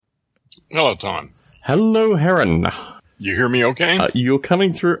Hello, Tom. Hello, Heron. You hear me okay? You're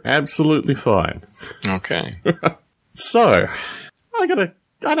coming through absolutely fine. Okay. So, I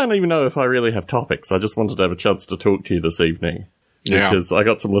don't even know if I really have topics. I just wanted to have a chance to talk to you this evening. Yeah. Because I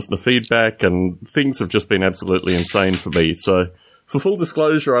got some listener feedback and things have just been absolutely insane for me. So, for full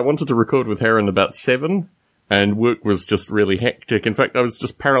disclosure, I wanted to record with Heron about 7, and work was just really hectic. In fact, I was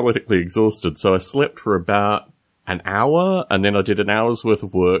just paralytically exhausted, so I slept for about an hour, and then I did an hour's worth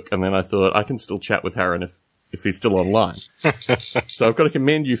of work, and then I thought, I can still chat with Heron if he's still online. So I've got to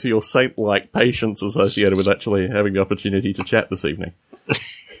commend you for your saint-like patience associated with actually having the opportunity to chat this evening.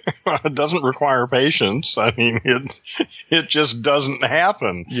 It doesn't require patience. I mean, it just doesn't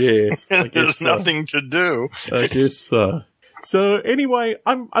happen. Yes, I guess There's so. nothing to do. I guess so. So anyway,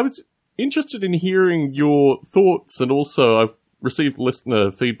 I was interested in hearing your thoughts, and also I've received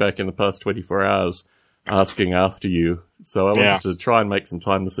listener feedback in the past 24 hours asking after you. So I wanted to try and make some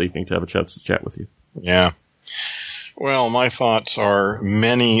time this evening to have a chance to chat with you. Yeah. Well, my thoughts are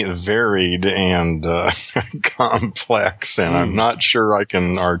many, varied, and complex, and I'm not sure I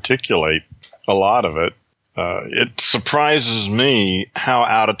can articulate a lot of it. It surprises me how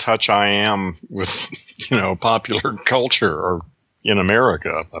out of touch I am with, popular culture or in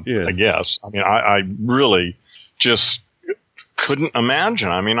America, I guess. I mean, I really just couldn't imagine.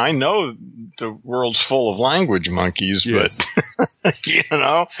 I mean, I know the world's full of language monkeys, Yes. but,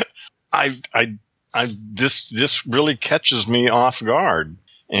 this really catches me off guard.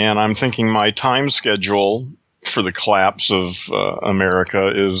 And I'm thinking my time schedule for the collapse of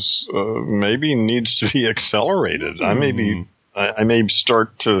America is maybe needs to be accelerated. I may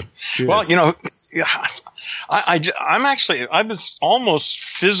start to. Yes. Well, I was almost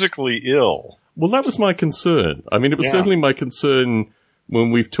physically ill. Well, that was my concern. I mean, it was certainly my concern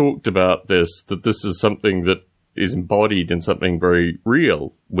when we've talked about this, that this is something that is embodied in something very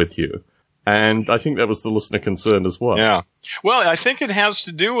real with you. And I think that was the listener concern as well. Yeah. Well, I think it has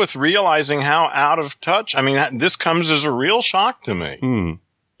to do with realizing how out of touch. I mean, this comes as a real shock to me.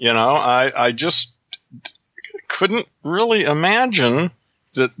 I just couldn't really imagine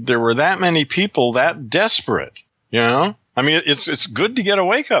that there were that many people that desperate. I mean, it's good to get a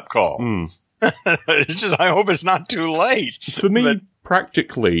wake-up call. It's just, I hope it's not too late. For me,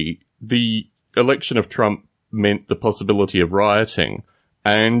 practically, the election of Trump meant the possibility of rioting.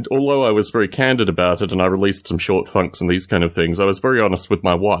 And although I was very candid about it and I released some short funks and these kind of things, I was very honest with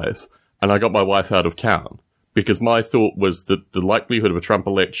my wife, and I got my wife out of town. Because my thought was that the likelihood of a Trump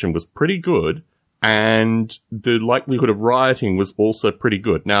election was pretty good, and the likelihood of rioting was also pretty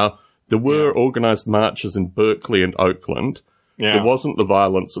good. Now, there were organized marches in Berkeley and Oakland. Yeah. There wasn't the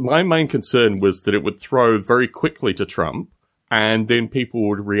violence. My main concern was that it would throw very quickly to Trump, and then people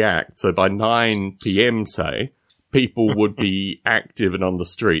would react. So by 9 p.m., say, people would be active and on the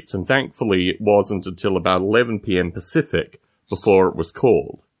streets. And thankfully, it wasn't until about 11 p.m. Pacific before it was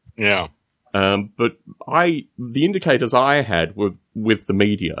called. Yeah. But the indicators I had were with the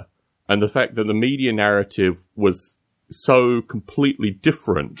media, and the fact that the media narrative was so completely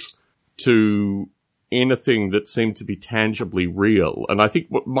different to anything that seemed to be tangibly real. And I think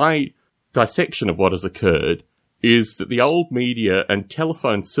what my dissection of what has occurred is that the old media and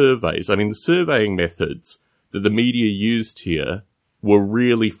telephone surveys, I mean, the surveying methods that the media used here were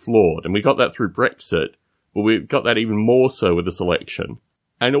really flawed. And we got that through Brexit, but we got that even more so with this election.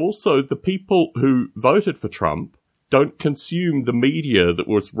 And also, the people who voted for Trump don't consume the media that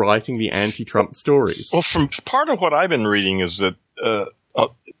was writing the anti-Trump stories. Well, from part of what I've been reading is that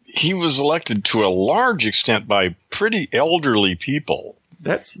he was elected to a large extent by pretty elderly people.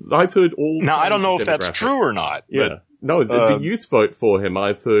 I've heard all. Now, I don't know if demographics. that's true or not. Yeah. But, no, the youth vote for him,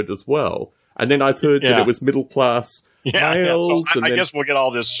 I've heard as well. And then I've heard that it was middle-class males. So I guess we'll get all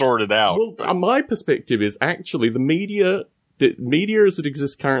this sorted out. Well, my perspective is actually the media as it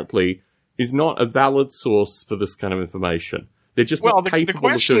exists currently is not a valid source for this kind of information. They're just not capable the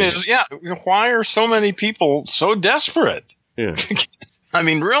question of doing is, why are so many people so desperate? Yeah. I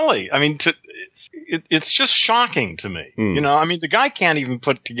mean, really? I mean, it's just shocking to me. I mean, the guy can't even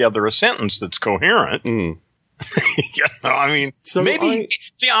put together a sentence that's coherent. I mean, so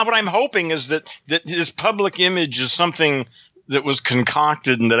what I'm hoping is that his public image is something that was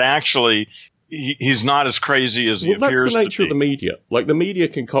concocted and that actually he's not as crazy as he appears to be. That's the nature of the media. Like, the media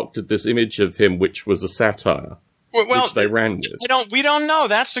concocted this image of him, which was a satire, which they ran with. We don't know.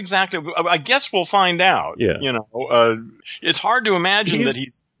 That's exactly. I guess we'll find out. Yeah. It's hard to imagine that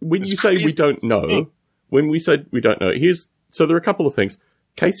he's. When you say we don't know, so there are a couple of things.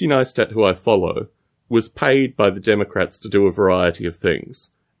 Casey Neistat, who I follow, was paid by the Democrats to do a variety of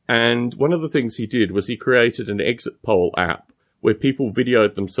things. And one of the things he did was he created an exit poll app where people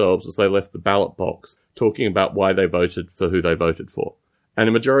videoed themselves as they left the ballot box talking about why they voted for who they voted for. And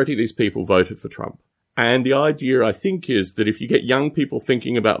a majority of these people voted for Trump. And the idea, I think, is that if you get young people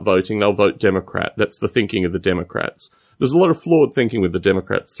thinking about voting, they'll vote Democrat. That's the thinking of the Democrats. There's a lot of flawed thinking with the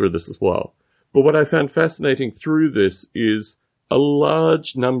Democrats through this as well. But what I found fascinating through this is a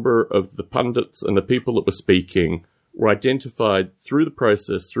large number of the pundits and the people that were speaking were identified through the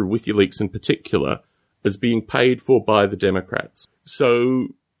process, through WikiLeaks in particular, as being paid for by the Democrats.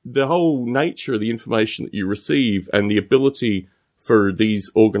 So the whole nature of the information that you receive and the ability for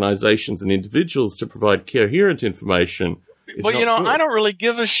these organizations and individuals to provide coherent information is well, not good. I don't really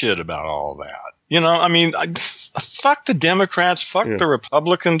give a shit about all that. I mean, fuck the Democrats, fuck the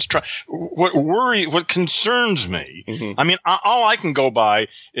Republicans. What concerns me, I mean, all I can go by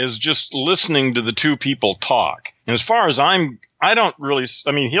is just listening to the two people talk. And as far as I don't really,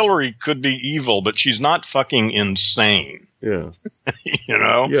 I mean, Hillary could be evil, but she's not fucking insane. Yeah.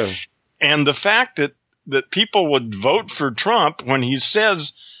 Yeah. And the fact that people would vote for Trump when he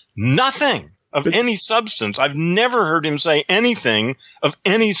says nothing of any substance. I've never heard him say anything of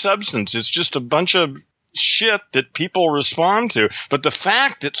any substance. It's just a bunch of shit that people respond to. But the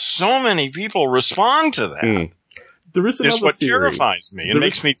fact that so many people respond to that there is what theory. Terrifies me and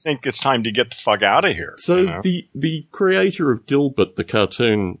makes me think it's time to get the fuck out of here. So the creator of Dilbert, the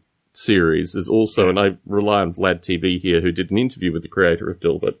cartoon series, is also, and I rely on Vlad TV here, who did an interview with the creator of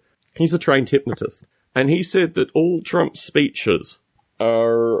Dilbert. He's a trained hypnotist. And he said that all Trump's speeches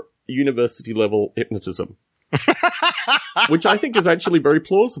are university-level hypnotism. Which I think is actually very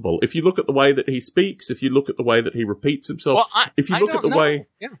plausible. If you look at the way that he speaks, if you look at the way that he repeats himself, if you look at the way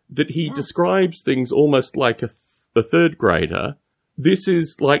that he describes things almost like a third grader, this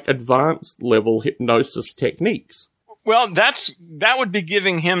is like advanced-level hypnosis techniques. Well, that would be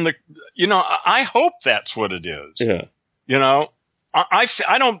giving him I hope that's what it is. Yeah.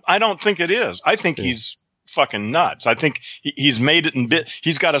 I don't think it is. I think he's fucking nuts. I think he's made it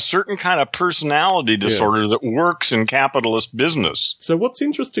he's got a certain kind of personality disorder that works in capitalist business. So what's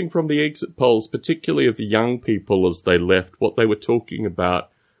interesting from the exit polls, particularly of the young people as they left, what they were talking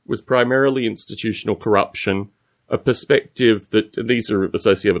about was primarily institutional corruption, a perspective that, these are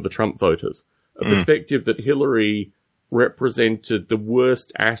associated with the Trump voters, a perspective that Hillary represented the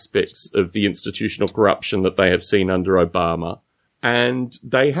worst aspects of the institutional corruption that they have seen under Obama. And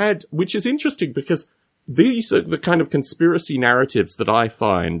they had, which is interesting because these are the kind of conspiracy narratives that I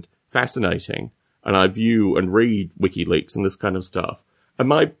find fascinating, and I view and read WikiLeaks and this kind of stuff. And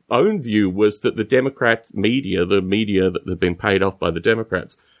my own view was that the Democrat media, the media that had been paid off by the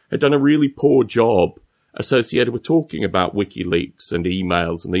Democrats, had done a really poor job associated with talking about WikiLeaks and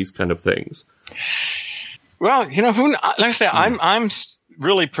emails and these kind of things. Well, like I say, I'm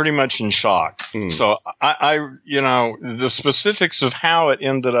really pretty much in shock. So I the specifics of how it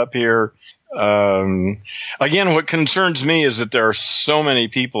ended up here. Again, what concerns me is that there are so many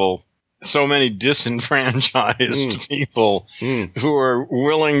people, so many disenfranchised people who are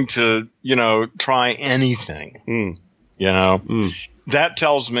willing to, try anything. That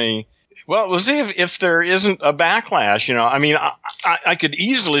tells me, well, we'll see if there isn't a backlash. I mean, I could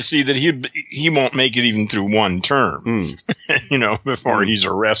easily see that he won't make it even through one term, before he's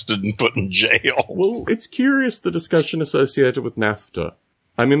arrested and put in jail. Well, it's curious, the discussion associated with NAFTA.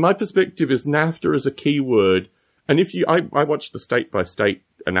 I mean, my perspective is NAFTA is a key word. And I watched the state-by-state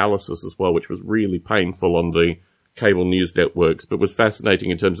analysis as well, which was really painful on the cable news networks, but was fascinating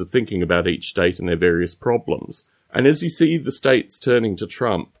in terms of thinking about each state and their various problems. And as you see the states turning to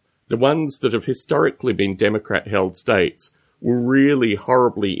Trump, the ones that have historically been Democrat-held states were really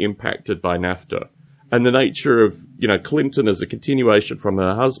horribly impacted by NAFTA. And the nature of, Clinton as a continuation from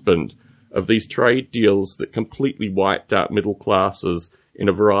her husband of these trade deals that completely wiped out middle classes in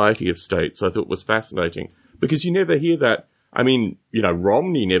a variety of states, I thought was fascinating. Because you never hear that. I mean,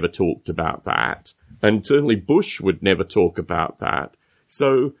 Romney never talked about that. And certainly Bush would never talk about that.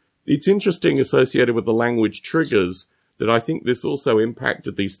 So it's interesting associated with the language triggers that I think this also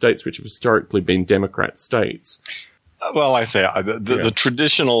impacted these states which have historically been Democrat states. Well, I say the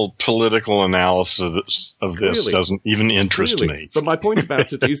traditional political analysis of this doesn't even interest me. But my point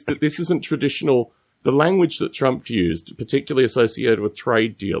about it is that this isn't traditional. The language that Trump used, particularly associated with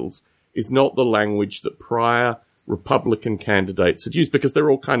trade deals, is not the language that prior Republican candidates had used, because they're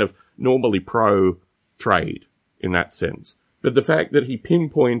all kind of normally pro-trade in that sense. But the fact that he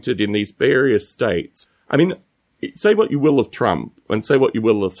pinpointed in these various states, I mean, say what you will of Trump, and say what you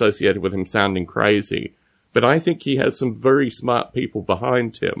will associated with him sounding crazy, but I think he has some very smart people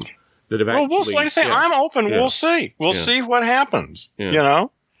behind him that have actually... Well, like I say, I'm open. Yeah. We'll see. We'll see what happens,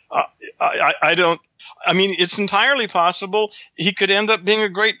 I don't... I mean, it's entirely possible he could end up being a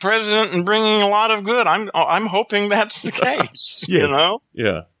great president and bringing a lot of good. I'm hoping that's the case. Yes. You know?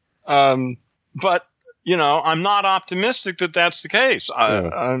 Yeah. But you know, I'm not optimistic that that's the case.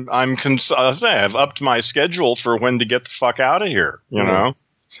 I've upped my schedule for when to get the fuck out of here. You know,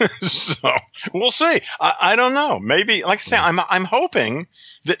 so we'll see. I don't know. Maybe, like I say, I'm hoping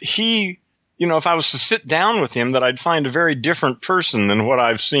that he, you know, if I was to sit down with him, that I'd find a very different person than what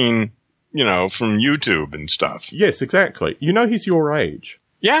I've seen, you know, from YouTube and stuff. Yes, exactly. You know, he's your age.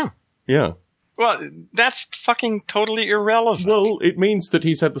 Yeah. Yeah. Well, that's fucking totally irrelevant. Well, it means that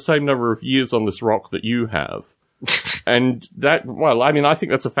he's had the same number of years on this rock that you have. And that, well, I mean, I think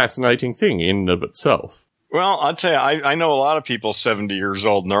that's a fascinating thing in and of itself. Well, I'll tell you, I know a lot of people 70 years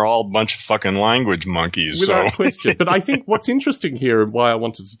old, and they're all a bunch of fucking language monkeys. Without question. But I think what's interesting here, and why I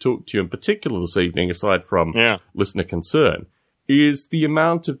wanted to talk to you in particular this evening, aside from listener concern, is the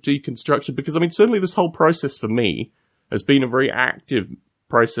amount of deconstruction. Because, I mean, certainly this whole process for me has been a very active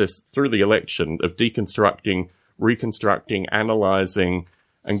process through the election of deconstructing, reconstructing, analysing,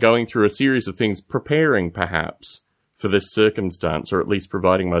 and going through a series of things, preparing perhaps for this circumstance, or at least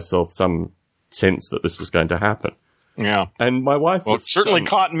providing myself some sense that this was going to happen. Yeah. And my wife was certainly stunned.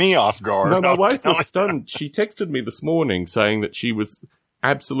 Caught me off guard. No, my wife was stunned. She texted me this morning saying that she was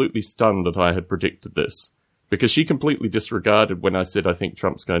absolutely stunned that I had predicted this, because she completely disregarded when I said I think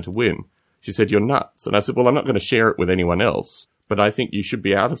Trump's going to win. She said, "You're nuts." And I said, well, I'm not going to share it with anyone else, but I think you should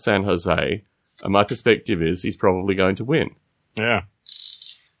be out of San Jose, and my perspective is he's probably going to win. Yeah.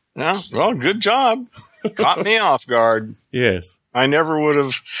 Yeah, well, good job. Caught me off guard. Yes. I never would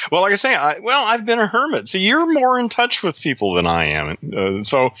have. Well, like I say, I've been a hermit. See, you're more in touch with people than I am. You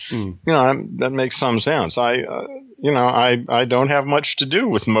know, that makes some sense. I don't have much to do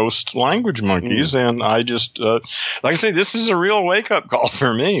with most language monkeys, and I just, like I say, this is a real wake up call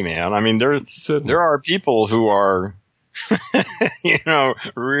for me, man. I mean, there are people who are, you know,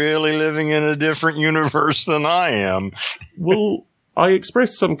 really living in a different universe than I am. Well, I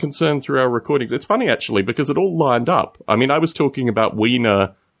expressed some concern through our recordings. It's funny, actually, because it all lined up. I mean, I was talking about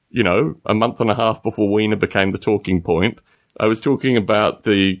Weiner, you know, a month and a half before Weiner became the talking point. I was talking about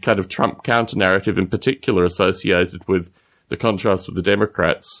the kind of Trump counter-narrative in particular associated with the contrast with the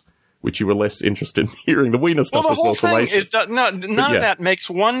Democrats, which you were less interested in hearing. The Weiner stuff was more salacious. None of that makes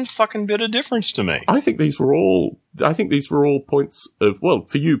one fucking bit of difference to me. I think these were all points of, well,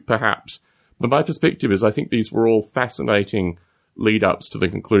 for you perhaps, but my perspective is I think these were all fascinating lead-ups to the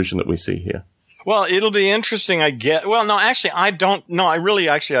conclusion that we see here. Well, it'll be interesting, I get. Well, no, actually, I don't. No, I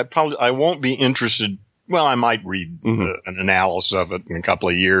won't be interested. Well, I might read an analysis of it in a couple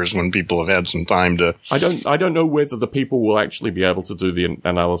of years when people have had some time to. I don't know whether the people will actually be able to do the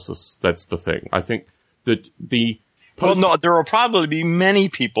analysis. That's the thing. I think that well, no, there will probably be many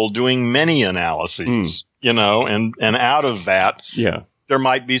people doing many analyses, you know, and out of that, there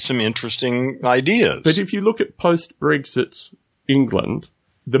might be some interesting ideas. But if you look at post-Brexit England,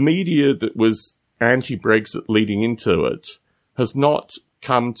 the media that was anti-Brexit leading into it has not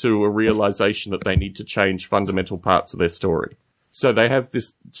come to a realization that they need to change fundamental parts of their story. So they have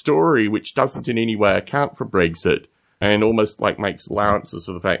this story which doesn't in any way account for Brexit and almost like makes allowances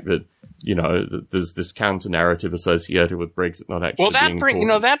for the fact that, you know, that there's this counter-narrative associated with Brexit not actually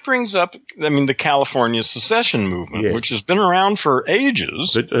that brings up, I mean, the California secession movement, which has been around for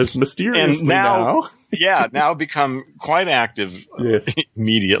ages. But has mysteriously now become quite active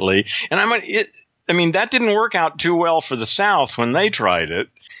immediately. And I mean, that didn't work out too well for the South when they tried it.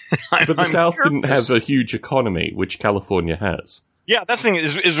 But the South didn't have a huge economy, which California has. Yeah, that thing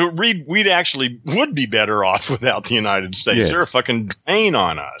is we'd actually would be better off without the United States. Yes. They're a fucking drain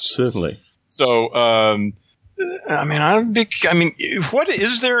on us. Certainly. So, what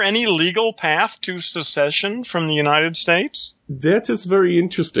is there any legal path to secession from the United States? That is very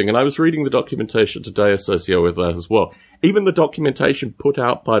interesting, and I was reading the documentation today associated with that as well. Even the documentation put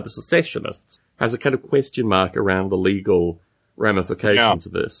out by the secessionists has a kind of question mark around the legal ramifications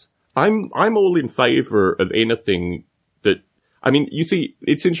of this. I'm all in favor of anything that, I mean, you see,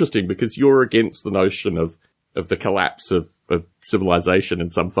 it's interesting because you're against the notion of the collapse of civilization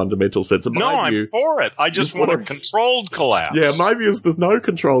in some fundamental sense. No, I'm for it. I just want a controlled collapse. Yeah, my view is there's no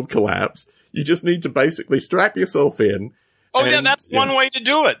controlled collapse. You just need to basically strap yourself in. Oh, yeah, that's one way to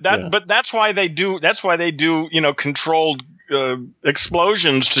do it. But that's why they do, you know, controlled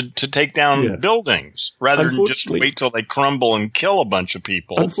explosions to take down buildings rather than just wait till they crumble and kill a bunch of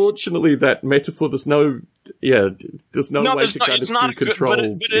people. Unfortunately, that metaphor, there's no there's no way to kind of do control.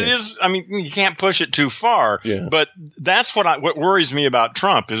 But it is, I mean, you can't push it too far. Yeah. But that's what worries me about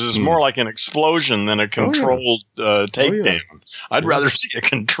Trump is it's more like an explosion than a controlled takedown. I'd rather see a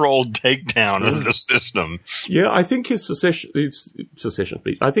controlled takedown of the system. Yeah, I think his secession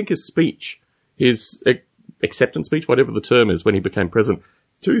speech, I think his speech, his acceptance speech, whatever the term is, when he became president,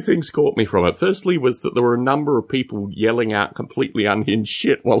 two things caught me from it. Firstly was that there were a number of people yelling out completely unhinged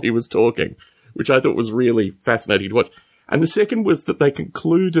shit while he was talking, which I thought was really fascinating to watch. And the second was that they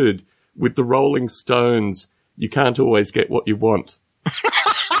concluded with the Rolling Stones, "You can't always get what you want."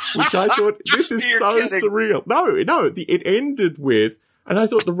 Which I thought, this is so surreal. No, it ended with, and I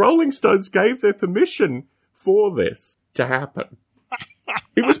thought the Rolling Stones gave their permission for this to happen.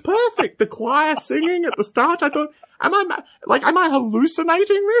 It was perfect. The choir singing at the start. I thought, am I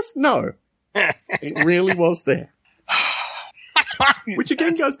hallucinating this? No. It really was there. Which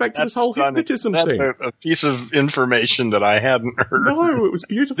again goes back to this whole hypnotism thing. That's a piece of information that I hadn't heard. No, it was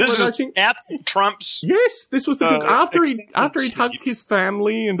beautiful. This is I think, at Trump's. Yes, this was the after he hugged his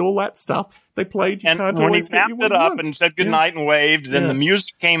family and all that stuff. They played. And when he wrapped it up and said goodnight and waved, then the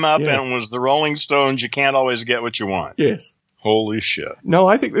music came up and it was the Rolling Stones. You can't always get what you want. Yes. Holy shit. No,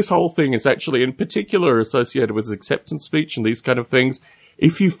 I think this whole thing is actually in particular associated with his acceptance speech and these kind of things.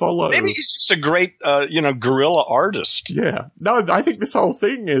 If you follow... Maybe he's just a great, guerrilla artist. Yeah. No, I think this whole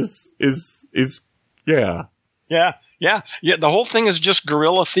thing is. Yeah. Yeah. The whole thing is just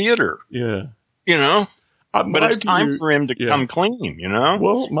guerrilla theater. Yeah. But it's time for him to come clean,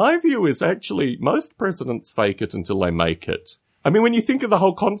 Well, my view is actually most presidents fake it until they make it. I mean, when you think of the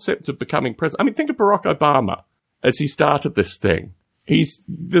whole concept of becoming president, think of Barack Obama as he started this thing.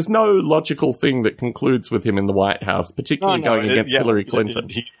 There's no logical thing that concludes with him in the White House, particularly going against Hillary Clinton.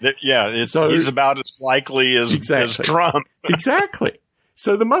 He's about as likely as Trump. Exactly.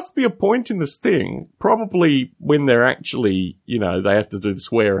 So there must be a point in this thing, probably when they're actually, they have to do the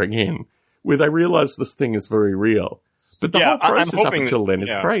swearing in, where they realize this thing is very real. But the whole process up until then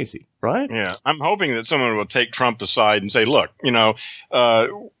is crazy, right? Yeah. I'm hoping that someone will take Trump aside and say, look,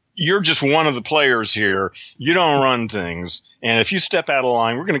 you're just one of the players here. You don't run things. And if you step out of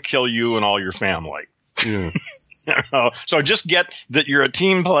line, we're going to kill you and all your family. Yeah. So just get that you're a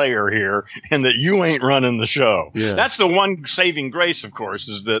team player here and that you ain't running the show. Yeah. That's the one saving grace, of course,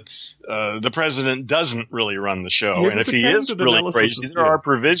 is that the president doesn't really run the show. And if he is really crazy, there are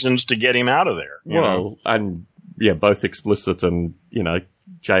provisions to get him out of there. And both explicit and,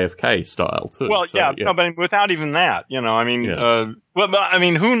 JFK style too. Well, so, no, but without even that, who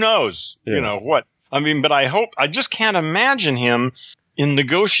knows, what? But I just can't imagine him in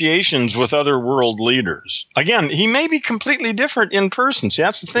negotiations with other world leaders. Again, he may be completely different in person. See,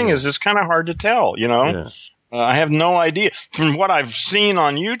 that's the thing is it's kind of hard to tell, I have no idea from what I've seen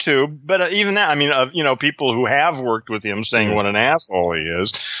on YouTube, but even that, people who have worked with him saying what an asshole he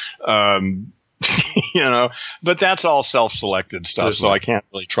is, but that's all self-selected stuff, so I can't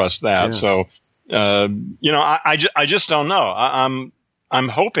really trust that. Yeah. So, I just don't know. I'm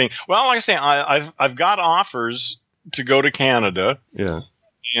hoping. Well, like I say, I've got offers to go to Canada. Yeah.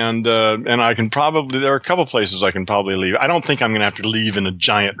 And I can probably, there are a couple places I can probably leave. I don't think I'm going to have to leave in a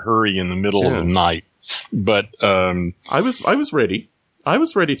giant hurry in the middle of the night. But, I was ready. I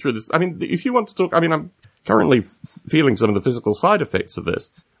was ready through this. If you want to talk, I'm currently feeling some of the physical side effects of this.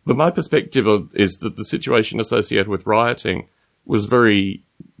 But my perspective is that the situation associated with rioting was very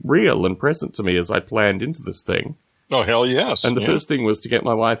real and present to me as I planned into this thing. Oh, hell yes. And the first thing was to get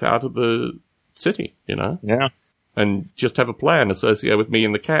my wife out of the city, Yeah. And just have a plan associated with me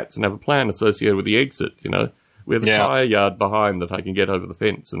and the cats and have a plan associated with the exit, We have a tire yard behind that I can get over the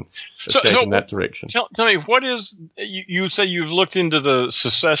fence and escape in that direction. Tell me, what is, you say you've looked into the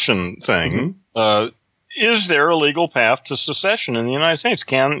secession thing. Mm-hmm. Is there a legal path to secession in the United States?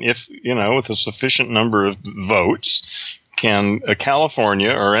 With a sufficient number of votes, can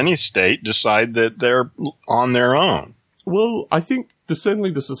California or any state decide that they're on their own? Well, I think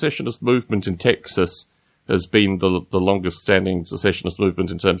certainly the secessionist movement in Texas has been the longest standing secessionist movement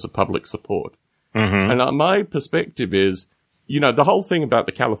in terms of public support. Mm-hmm. And my perspective is, the whole thing about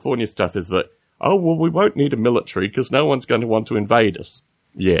the California stuff is that, we won't need a military because no one's going to want to invade us.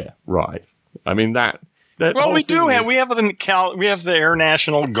 Yeah, right. Well, we do have. We have the Air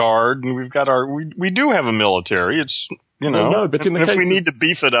National Guard, and we've got we do have a military. It's no, but in the case we need to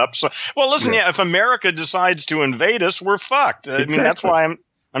beef it up. So, listen, if America decides to invade us, we're fucked. Exactly. That's why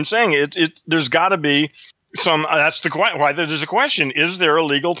I'm saying it. There's got to be That's why there's a question. Is there a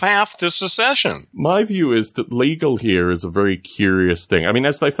legal path to secession? My view is that legal here is a very curious thing. I mean,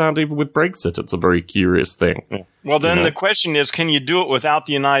 as they found even with Brexit, it's a very curious thing. Yeah. Well, then the question is, can you do it without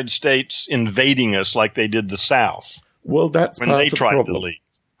the United States invading us like they did the South? Well, that's when part they of the tried problem. to leave.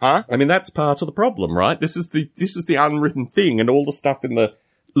 Huh? I mean, that's part of the problem, right? This is the unwritten thing, and all the stuff in the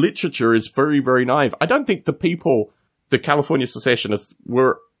literature is very, very naive. I don't think the California secessionists,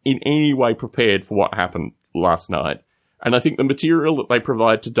 were in any way prepared for what happened last night. And I think the material that they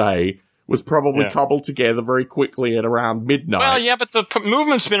provide today was probably cobbled together very quickly at around midnight. Well, yeah, but the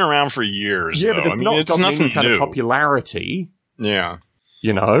movement's been around for years. Yeah, though. but it's not got nothing any kind new. of popularity. Yeah.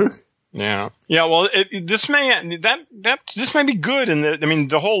 You know? Yeah. Yeah, well, this may be good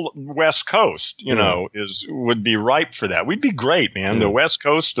the whole West Coast, would be ripe for that. We'd be great, man. The West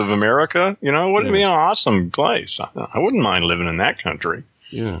Coast of America, wouldn't be an awesome place. I wouldn't mind living in that country.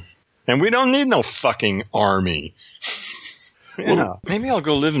 Yeah. And we don't need no fucking army. Yeah. Maybe I'll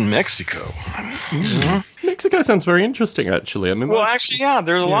go live in Mexico. Mexico sounds very interesting, actually. I mean,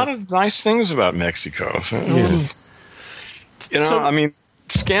 there's a lot of nice things about Mexico. So,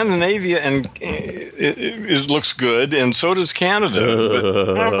 Scandinavia and it looks good, and so does Canada.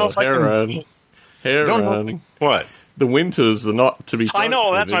 But I don't know if I can. What? The winters are not to be. I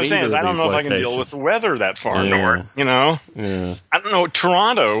know, that's what I'm saying. I don't know if I can deal with the weather that far north. Yeah. I don't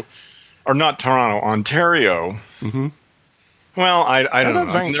know. Ontario. Mm-hmm. Well, I don't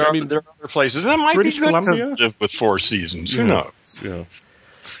know. There are other places. That might British be good Columbia? to live with 4 seasons. Who knows? Yeah.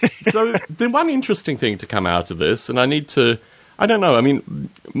 So the one interesting thing to come out of this, and I don't know. I mean,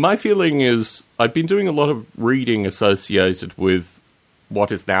 my feeling is I've been doing a lot of reading associated with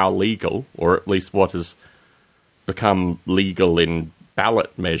what is now legal, or at least what has become legal in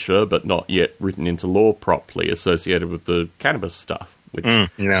ballot measure, but not yet written into law properly, associated with the cannabis stuff. Which,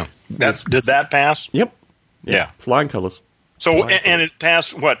 did that pass? Yep. Yeah. Flying colors. So, and it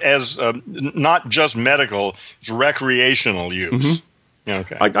passed as not just medical, it's recreational use. Mm-hmm.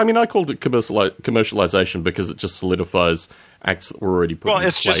 Okay. I called it commercialization because it just solidifies acts that were already put in place. Well,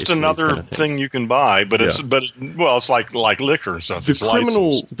 it's just another thing you can buy, but it's like liquor and stuff.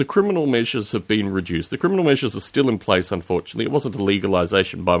 The criminal measures have been reduced. The criminal measures are still in place, unfortunately. It wasn't a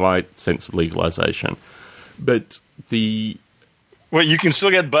legalization by my sense of legalization. But Well, you can still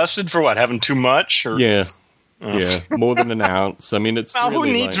get busted for what, having too much? Or? Yeah. Yeah, more than an ounce. I mean, it's now, really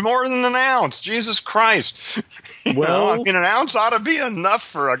who needs more than an ounce? Jesus Christ! An ounce ought to be enough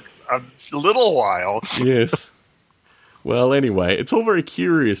for a little while. Yes. Well, anyway, it's all very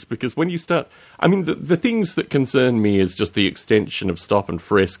curious because when you start, I mean, the things that concern me is just the extension of stop and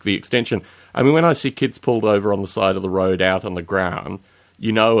frisk. The extension. I mean, when I see kids pulled over on the side of the road out on the ground,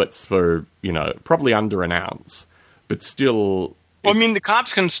 it's for probably under an ounce, but still. Well, I mean, the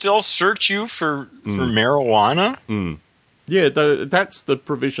cops can still search you for marijuana? Mm. Yeah, that's the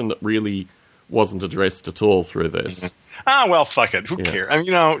provision that really wasn't addressed at all through this. Mm-hmm. Well, fuck it. Who cares? I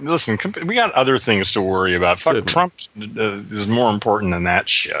mean, listen, we got other things to worry about. Fuck, Trump is more important than that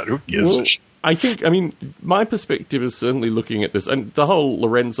shit. Who gives a shit? I think, my perspective is certainly looking at this, and the whole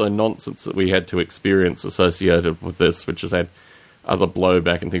Lorenzo nonsense that we had to experience associated with this, which has had other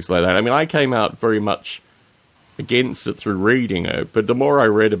blowback and things like that. I mean, I came out very much against it through reading it, but the more I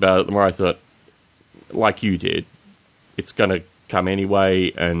read about it, the more I thought, like you did, it's going to come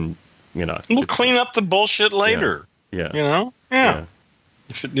anyway, and we'll clean up the bullshit later. Yeah.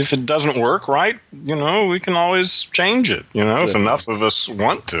 If it doesn't work right, we can always change it. If enough of us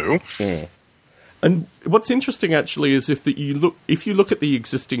want to. Yeah. And what's interesting actually is if you look at the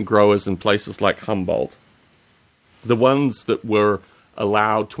existing growers in places like Humboldt, the ones that were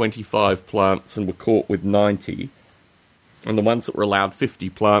allowed 25 plants and were caught with 90, and the ones that were allowed 50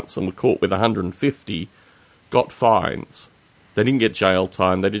 plants and were caught with 150 got fines. They didn't get jail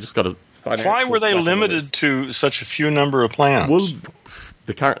time. They just got a financial. Why were they limited to such a few number of plants? Well,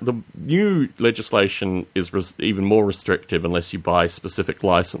 the new legislation is even more restrictive unless you buy specific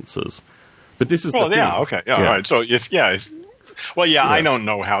licenses. But this is the thing. Okay. All right. So I don't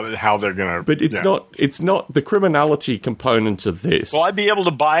know how they're going to. But it's not the criminality component of this. Will I be able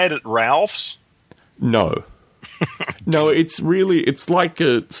to buy it at Ralph's? No. No, it's like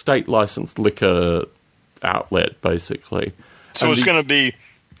a state licensed liquor outlet, basically. So it's going to be.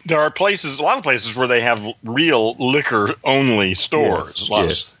 There are a lot of places where they have real liquor-only stores.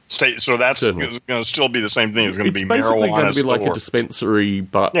 Yes. So that's going to still be the same thing. It's going to be marijuana It's basically going to be stores. like a dispensary,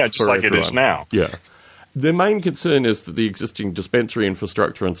 but just like everyone. it is now. Yeah. The main concern is that the existing dispensary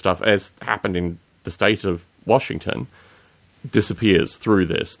infrastructure and stuff, as happened in the state of Washington, disappears through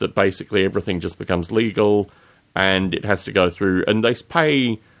this. That basically everything just becomes legal, and it has to go through. And they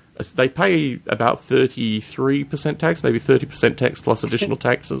pay They pay about 33% tax, maybe 30% tax plus additional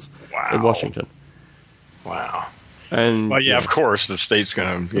taxes in Washington. Wow. And well, yeah, of course, the state's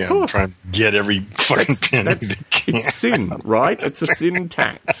going to try and get every fucking penny they can. It's sin, right? It's a sin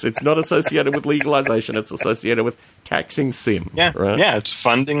tax. It's not associated with legalization. It's associated with taxing sin. Yeah, right? Yeah, it's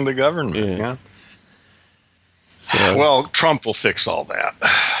funding the government. Yeah. So, well, Trump will fix all that.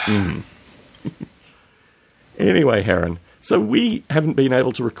 Anyway, Heron, so we haven't been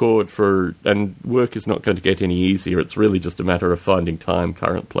able to record and work is not going to get any easier. It's really just a matter of finding time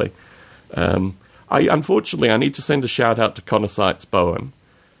currently. Unfortunately, I need to send a shout-out to Connor Seitz-Bowen.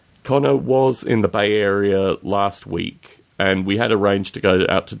 Connor was in the Bay Area last week, and we had arranged to go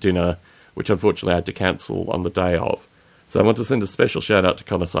out to dinner, which unfortunately I had to cancel on the day of. So I want to send a special shout-out to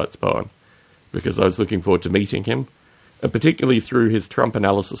Connor Seitz-Bowen, because I was looking forward to meeting him. And particularly through his Trump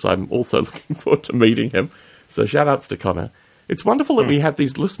analysis, I'm also looking forward to meeting him. So shout-outs to Connor. It's wonderful that we have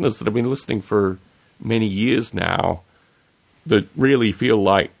these listeners that have been listening for many years now that really feel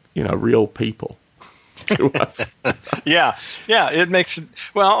like, real people. To us. yeah, it makes it.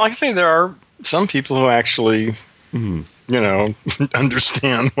 Well, like I say, there are some people who actually,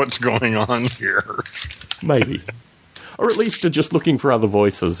 understand what's going on here. Maybe, or at least are just looking for other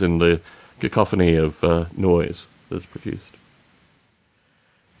voices in the cacophony of noise that's produced.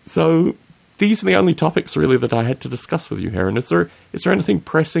 So these are the only topics really that I had to discuss with you, Heron. Is there anything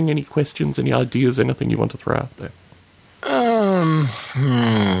pressing? Any questions? Any ideas? Anything you want to throw out there?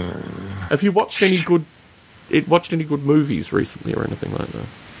 Have you watched any good movies recently or anything like that?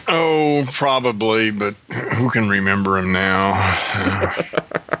 Oh, probably, but who can remember them now?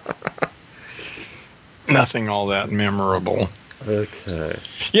 Nothing all that memorable. Okay.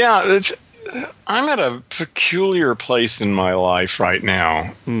 Yeah, I'm at a peculiar place in my life right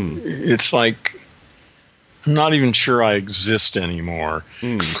now. It's like I'm not even sure I exist anymore.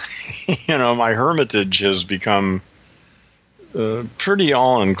 My hermitage has become pretty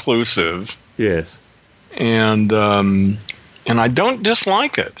all-inclusive. Yes. And I don't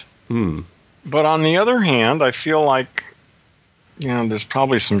dislike it. But on the other hand, I feel like, there's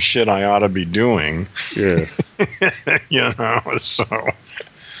probably some shit I ought to be doing. Yeah. So...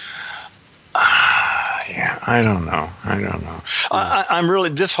 I don't know. I'm really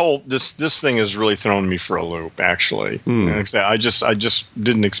this thing has really thrown me for a loop. Actually, I just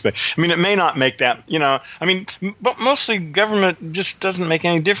didn't expect. I mean, it may not make that. But mostly government just doesn't make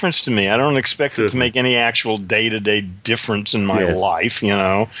any difference to me. I don't expect it to make any actual day-to-day difference in my life.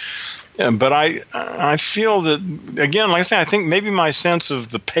 But I feel that, again, like I say, I think maybe my sense of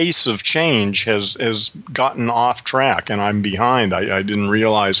the pace of change has gotten off track, and I'm behind. I didn't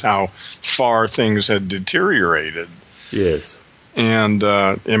realize how far things had deteriorated. Yes. And,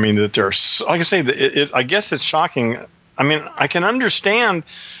 that there's, like I say, I guess it's shocking. I mean, I can understand.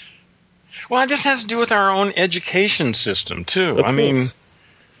 Well, this has to do with our own education system, too. Of course.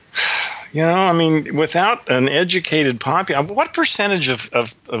 Without an educated population, what percentage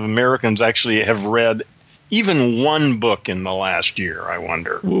of Americans actually have read even one book in the last year, I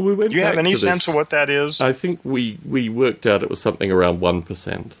wonder? Well, do you have any sense of what that is? I think we worked out it was something around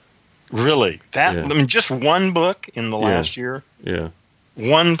 1%. Really? Just one book in the last year? Yeah.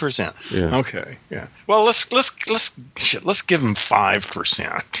 1%. Yeah. Okay. Yeah. Well, let's give them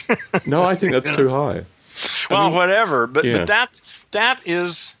 5%. No, I think that's too high. Well, whatever. But that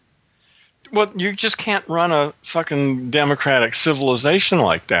is. Well, you just can't run a fucking democratic civilization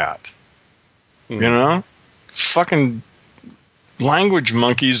like that. Fucking language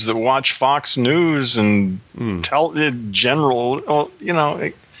monkeys that watch Fox News and tell general,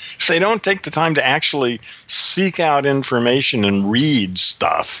 if they don't take the time to actually seek out information and read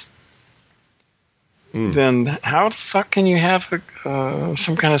stuff, then how the fuck can you have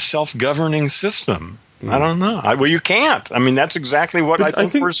some kind of self-governing system? I don't know. Well, you can't. I mean, that's exactly what I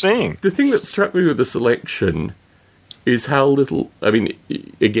think we're seeing. The thing that struck me with this election is how little... I mean,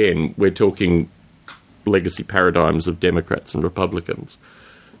 again, we're talking legacy paradigms of Democrats and Republicans.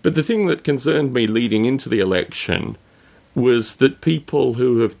 But the thing that concerned me leading into the election was that people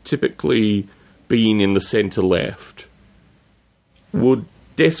who have typically been in the centre-left would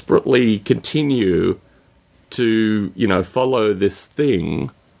desperately continue to, follow this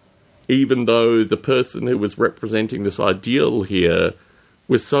thing, even though the person who was representing this ideal here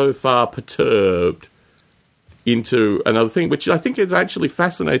was so far perturbed into another thing, which I think is actually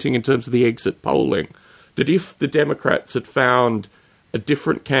fascinating in terms of the exit polling, that if the Democrats had found a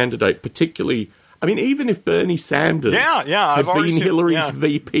different candidate, particularly, I mean, even if Bernie Sanders had been Hillary's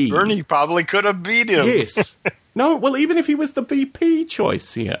VP... Bernie probably could have beat him. Yes. No, well, even if he was the VP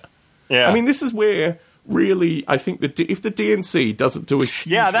choice here. Yeah. I mean, this is where really, I think that if the DNC doesn't do a huge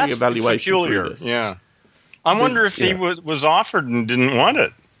that's evaluation peculiar. for this, I wonder if he was offered and didn't want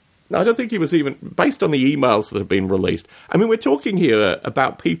it. No, I don't think he was even, based on the emails that have been released. I mean, we're talking here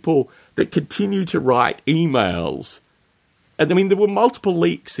about people that continue to write emails. And I mean, there were multiple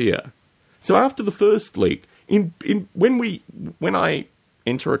leaks here. So after the first leak, when I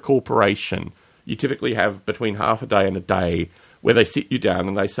enter a corporation, you typically have between half a day and a day where they sit you down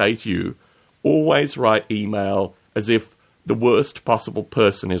and they say to you, always write email as if the worst possible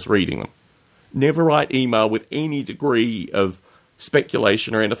person is reading them. Never write email with any degree of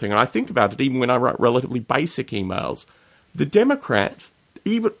speculation or anything. And I think about it even when I write relatively basic emails. The Democrats,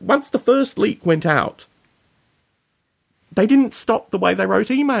 even once the first leak went out, they didn't stop the way they wrote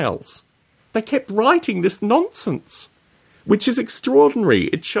emails. They kept writing this nonsense, which is extraordinary.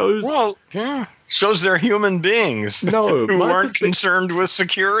 It shows... Well, shows they're human beings who weren't concerned with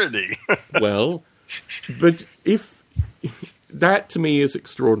security. Well, but if... That, to me, is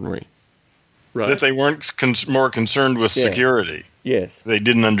extraordinary. Right? That they weren't more concerned with security. Yes. They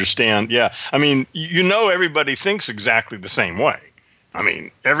didn't understand. Yeah. I mean, everybody thinks exactly the same way. I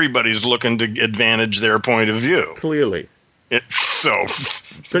mean, everybody's looking to advantage their point of view. Clearly. It's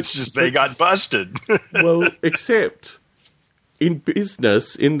just they got busted. Well, except in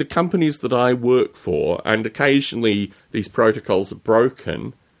business, in the companies that I work for, and occasionally these protocols are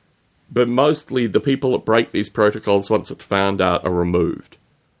broken, but mostly the people that break these protocols once it's found out are removed.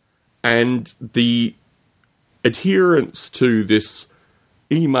 And the adherence to this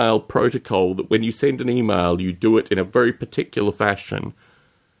email protocol, that when you send an email, you do it in a very particular fashion,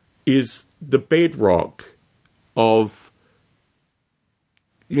 is the bedrock of,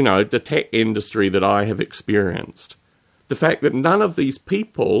 the tech industry that I have experienced. The fact that none of these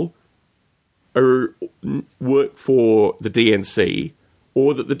people work for the DNC,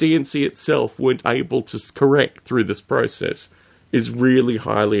 or that the DNC itself weren't able to correct through this process, is really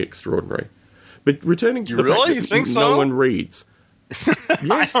highly extraordinary. But returning to the fact that no one reads. Yes.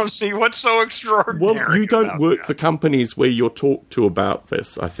 I don't see what's so extraordinary. Well, you don't work for companies where you're talked to about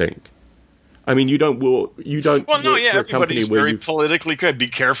this, I think. I mean, you don't work for a company where very politically correct. Be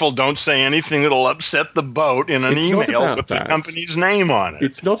careful, don't say anything that'll upset the boat in an email with the company's name on it.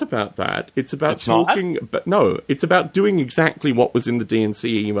 It's not about that. It's about it's about doing exactly what was in the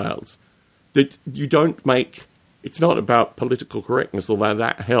DNC emails. That you don't make... It's not about political correctness, although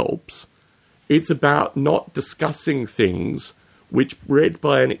that helps. It's about not discussing things which, read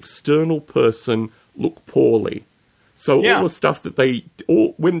by an external person, look poorly. So all the stuff that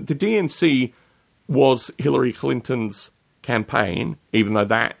when the DNC was Hillary Clinton's campaign, even though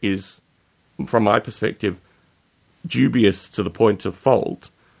that is, from my perspective, dubious to the point of fault,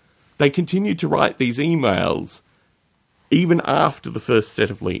 they continued to write these emails even after the first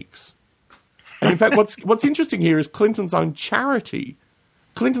set of leaks. And in fact, what's interesting here is Clinton's own charity,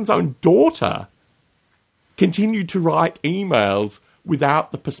 Clinton's own daughter, continued to write emails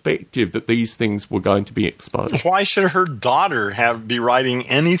without the perspective that these things were going to be exposed. Why should her daughter be writing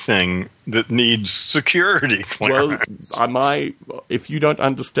anything that needs security clearance? Well, if you don't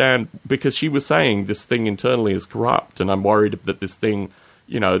understand, because she was saying this thing internally is corrupt, and I'm worried that this thing,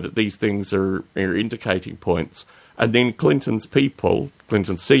 that these things are indicating points. And then Clinton's people,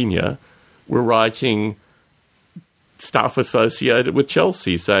 Clinton Senior, were writing stuff associated with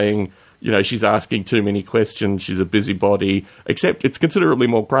Chelsea, saying, she's asking too many questions, she's a busybody, except it's considerably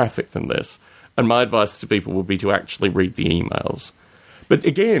more graphic than this. And my advice to people would be to actually read the emails. But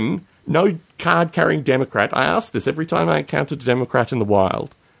again, no card-carrying Democrat. I ask this every time I encountered a Democrat in the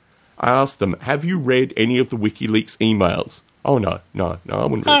wild. I ask them, have you read any of the WikiLeaks emails? Oh, no, I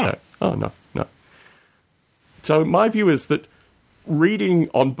wouldn't read that. Oh, no. So my view is that reading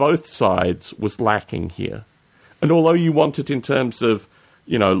on both sides was lacking here. And although you want it in terms of,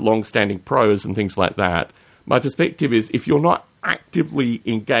 long-standing prose and things like that, my perspective is if you're not actively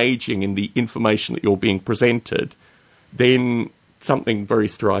engaging in the information that you're being presented, then something very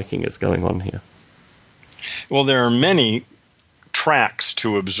striking is going on here. Well, there are many tracks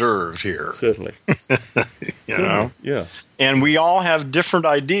to observe here. Certainly. Yeah. And we all have different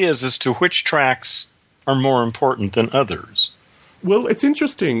ideas as to which tracks are more important than others. Well, it's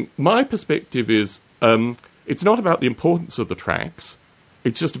interesting. My perspective is it's not about the importance of the tracks.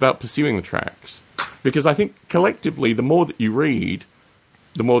 It's just about pursuing the tracks. Because I think collectively, the more that you read,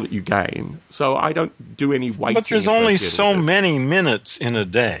 the more that you gain. So I don't do any waiting. But there's only so many minutes in a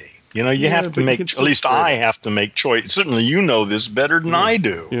day. You have to make, at least I have to make choice. Certainly you know this better than I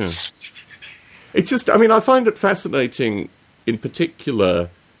do. Yeah. It's just, I find it fascinating in particular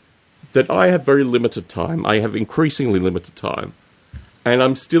that I have very limited time. I have increasingly limited time. And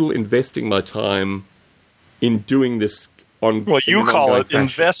I'm still investing my time in doing this on. Well, you call it fashion.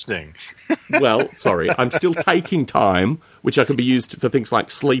 investing. Well, sorry, I'm still taking time, which I can be used for things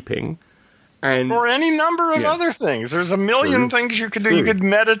like sleeping. And or any number of other things. There's a million things you could do. You could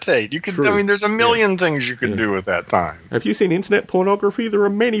meditate. You could. I mean, there's a million things you could do with that time. Have you seen internet pornography? There are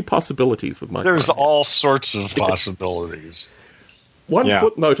many possibilities with my There's time. all sorts of possibilities. One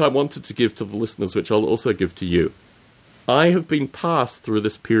footnote I wanted to give to the listeners, which I'll also give to you. I have been passed through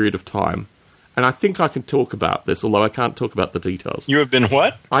this period of time, and I think I can talk about this, although I can't talk about the details. You have been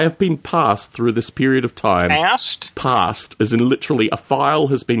what? I have been passed through this period of time. Passed? Passed, as in literally a file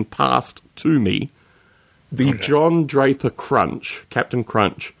has been passed to me. The John Draper Crunch, Captain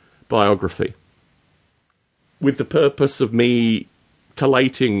Crunch, biography. With the purpose of me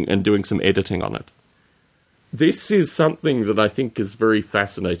collating and doing some editing on it. This is something that I think is very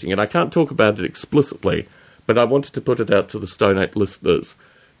fascinating, and I can't talk about it explicitly, but I wanted to put it out to the Stone Ape listeners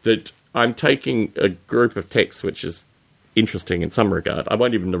that I'm taking a group of texts which is interesting in some regard. I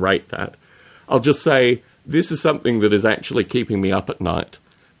won't even narrate that. I'll just say this is something that is actually keeping me up at night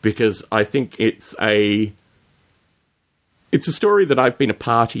because I think it's a story that I've been a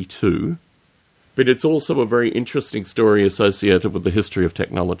party to, but it's also a very interesting story associated with the history of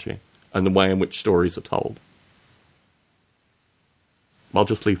technology and the way in which stories are told. I'll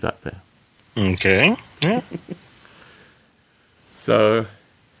just leave that there. Okay. Yeah. So,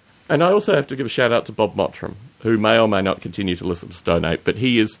 and I also have to give a shout out to Bob Mottram, who may or may not continue to listen to Stone Ape, but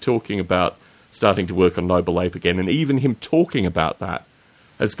he is talking about starting to work on Noble Ape again, and even him talking about that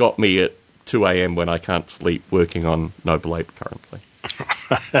has got me at 2 a.m. when I can't sleep working on Noble Ape currently.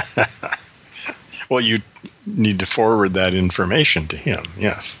 Well, you need to forward that information to him,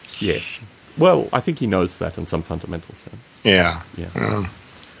 yes. Yes. Well, I think he knows that in some fundamental sense. Yeah.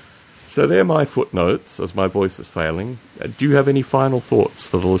 So they're my footnotes, as my voice is failing. Do you have any final thoughts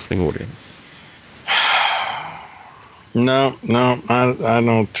for the listening audience? No, I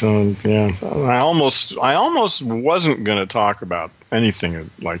don't. I almost wasn't going to talk about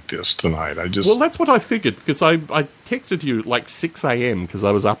anything like this tonight. Well, that's what I figured, because I texted you like 6 a.m. because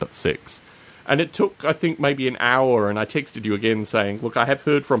I was up at 6. And it took, I think, maybe an hour, and I texted you again saying, look, I have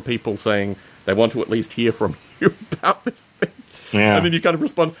heard from people saying they want to at least hear from you about this thing. Yeah. And then you kind of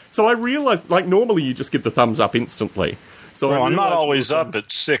respond. So I realised, like, normally you just give the thumbs up instantly. So I'm not always up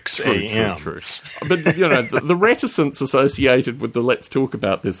at 6 a.m. True. But, you know, the reticence associated with the let's talk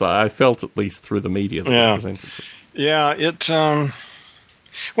about this, I felt at least through the media that was presented to me. Yeah,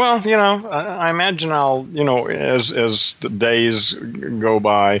 well, you know, I imagine I'll, you know, as the days go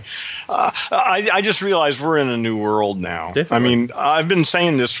by, I just realized we're in a new world now. Definitely. I mean, I've been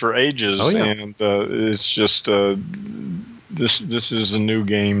saying this for ages, and it's just this is a new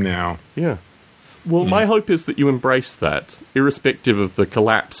game now. Yeah. Well, my hope is that you embrace that, irrespective of the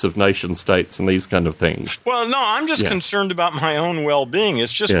collapse of nation-states and these kind of things. Well, no, I'm just concerned about my own well-being.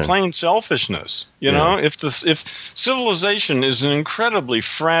 It's just plain selfishness. You know, if civilization is an incredibly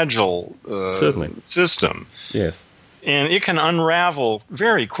fragile system, yes, and it can unravel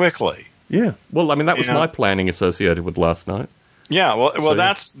very quickly. Yeah. Well, I mean, that was my planning associated with last night. Yeah, well,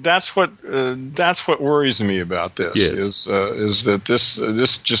 that's what worries me about this is that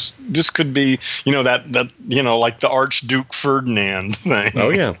this could be, you know, that you know, like the Archduke Ferdinand thing. Oh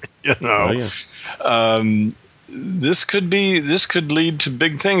yeah, you know, this could lead to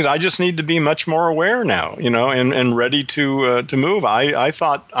big things. I just need to be much more aware now, you know, and ready to move. I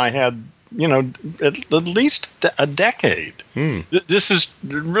thought I had, you know, at least a decade. This is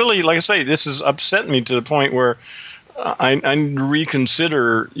really, like I say, this has upset me to the point where I need to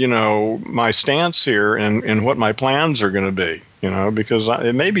reconsider, you know, my stance here and what my plans are going to be, you know, because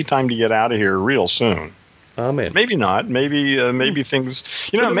it may be time to get out of here real soon. Amen. Maybe not. Maybe things,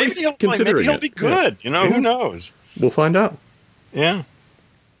 you know, maybe he'll be good. You know, who knows? We'll find out. Yeah.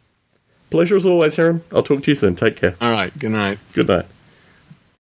 Pleasure as always, Aaron. I'll talk to you soon. Take care. All right. Good night. Good night.